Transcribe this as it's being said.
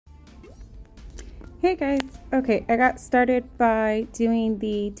Hey guys, okay, I got started by doing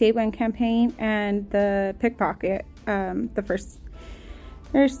the day one campaign and the pickpocket, there's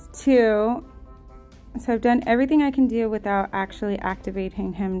two, so I've done everything I can do without actually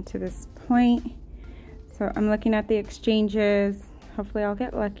activating him to this point. So I'm looking at the exchanges, hopefully I'll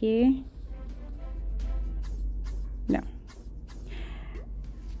get lucky. No.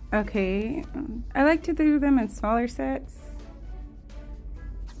 Okay, I like to do them in smaller sets.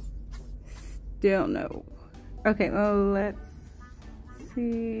 Still no. Okay, well, let's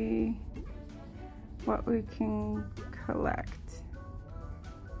see what we can collect.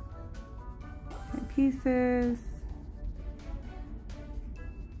 Okay, pieces.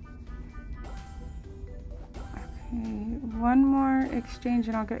 Okay, one more exchange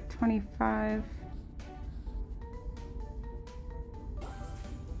and I'll get 25.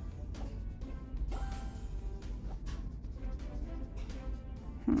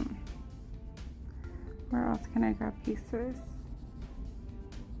 Where else can I grab pieces?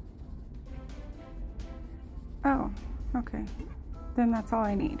 Oh, okay. Then that's all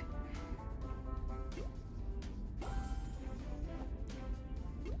I need.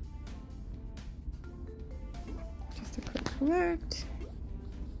 Just a quick collect.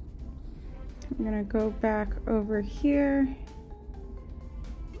 I'm gonna go back over here,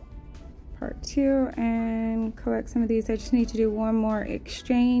 part 2, and collect some of these. I just need to do one more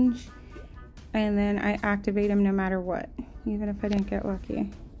exchange. And then I activate them no matter what, even if I didn't get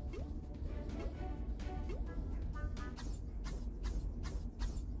lucky.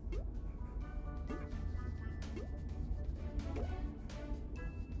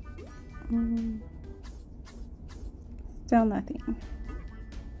 Still nothing.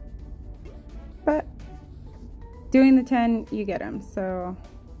 But doing the 10, you get them, so.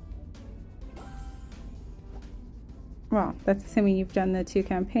 Well, that's assuming you've done the 2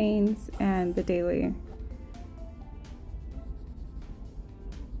 campaigns and the daily.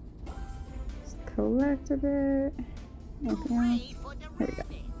 Just collect a bit. Anything else? There we go.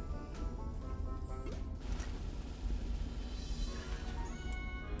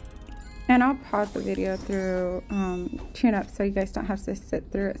 And I'll pause the video through tune up so you guys don't have to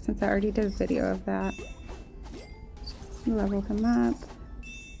sit through it since I already did a video of that. Just level him up.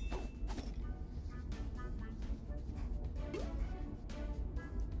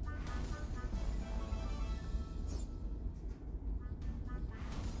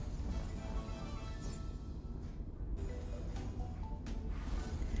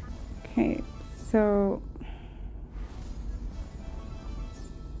 Okay, so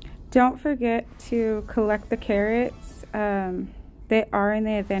don't forget to collect the carrots. They are in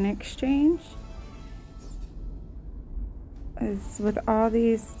the event exchange. As with all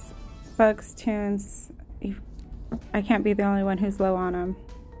these bugs tunes, I can't be the only one who's low on them.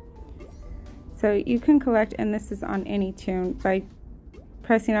 So you can collect, and this is on any tune, by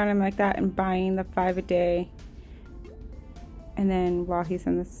pressing on him like that and buying the 5 a day. And then while he's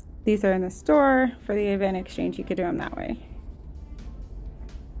in this, these are in the store for the event exchange, you could do them that way.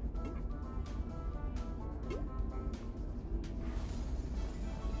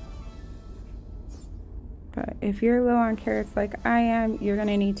 But if you're low on carrots like I am, you're going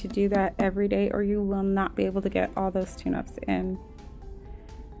to need to do that every day or you will not be able to get all those tune-ups in.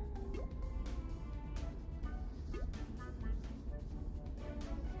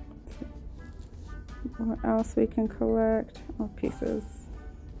 What else we can collect? Oh, pieces.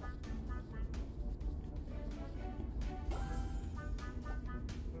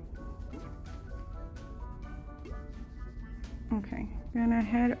 Okay, I'm gonna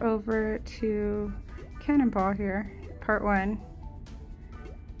head over to Cannonball here, part 1.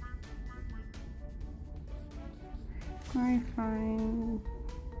 Let me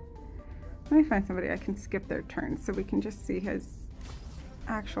find somebody I can skip their turn so we can just see his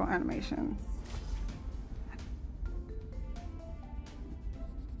actual animations.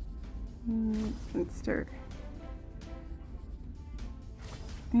 Let's start.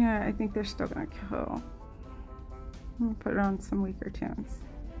 Yeah, I think they're still gonna kill. I'm gonna put it on some weaker tunes.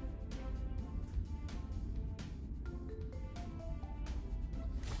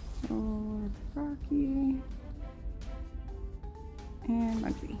 So it's Rocky and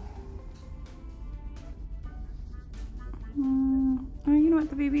Muggsy. Oh, you know what?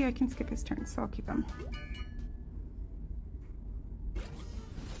 The baby, I can skip his turn, so I'll keep him.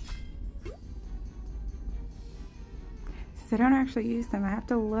 I don't actually use them. I have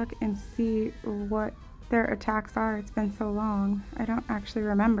to look and see what their attacks are. It's been so long. I don't actually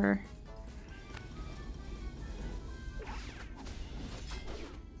remember.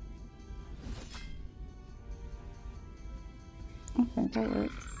 Okay, that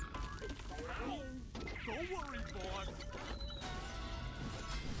works. worry, boy.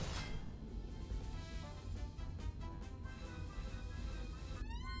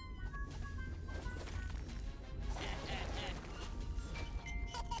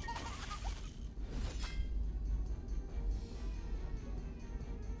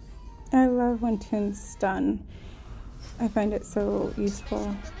 I love when tunes stun. I find it so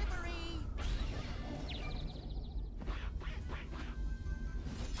useful.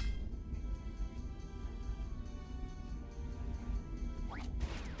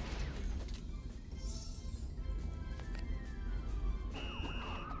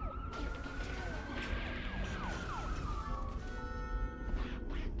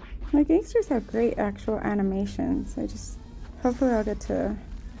 My gangsters have great actual animations. Hopefully I'll get to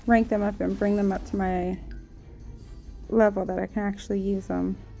rank them up and bring them up to my level that I can actually use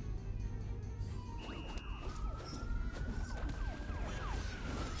them.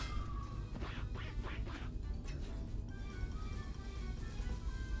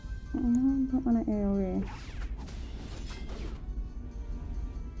 No, I don't want to AoE.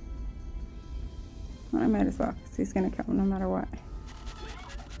 Well, I might as well, because he's going to kill him no matter what.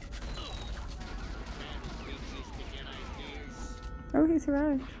 Oh, he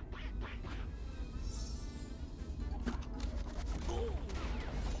survived.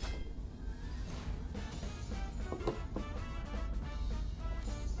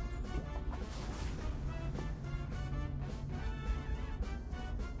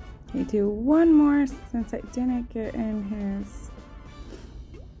 Okay, do one more since I didn't get in his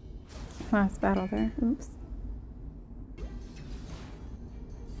last battle there. Oops.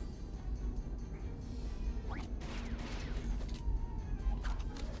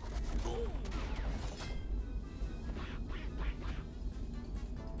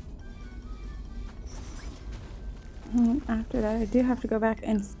 After that, I do have to go back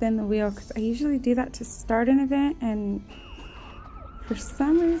and spin the wheel because I usually do that to start an event, and for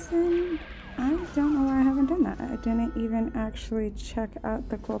some reason, I don't know why I haven't done that. I didn't even actually check out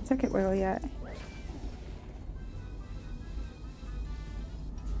the gold ticket wheel yet.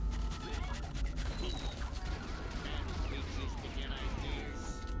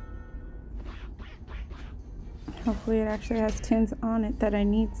 Hopefully it actually has tunes on it that I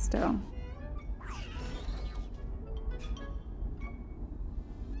need still.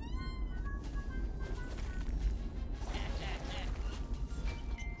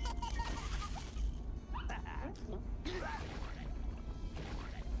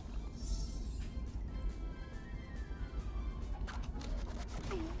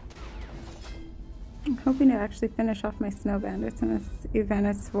 I'm hoping to actually finish off my snow bandits in this event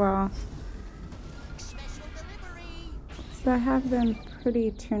as well. So I have them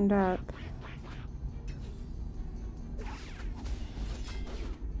pretty tuned up.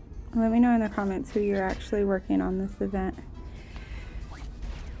 Let me know in the comments who you're actually working on this event.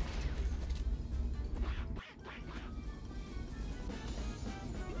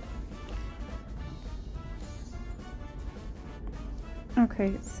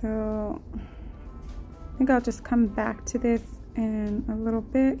 Okay, so I think I'll just come back to this in a little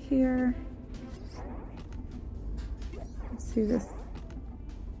bit here. Let's see this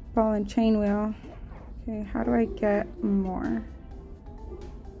ball and chain wheel. Okay, how do I get more?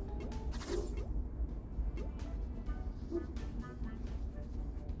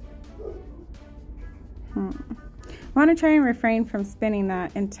 I want to try and refrain from spinning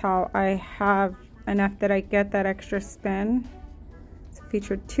that until I have enough that I get that extra spin. So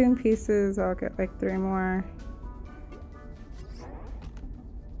featured tune pieces, I'll get like 3 more.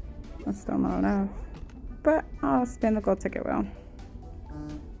 That's still not enough, but I'll spin the gold ticket wheel.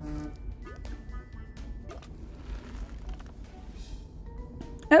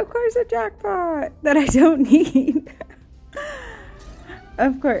 Of course, a jackpot that I don't need.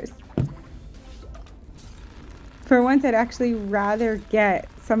 Of course. For once, I'd actually rather get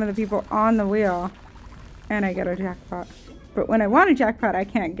some of the people on the wheel and I get a jackpot. But when I want a jackpot, I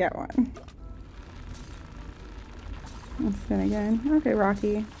can't get one. Let's spin again. Okay,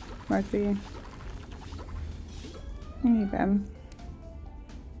 Rocky, Marcy. I need them.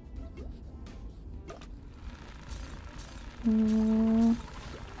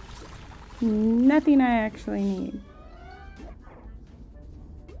 Nothing I actually need.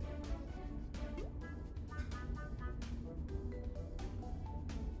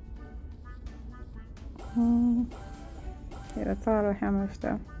 Okay, that's a lot of hammer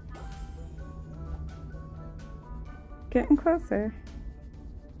stuff. Getting closer.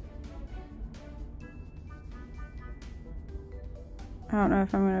 I don't know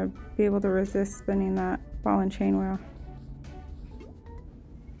if I'm going to be able to resist spinning that ball and chain wheel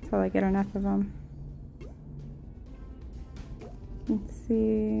until I get enough of them. Let's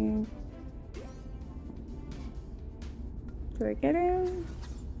see. Do I get him?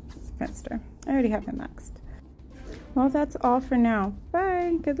 It's Finster. I already have him maxed. Well, that's all for now.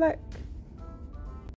 Bye. Good luck.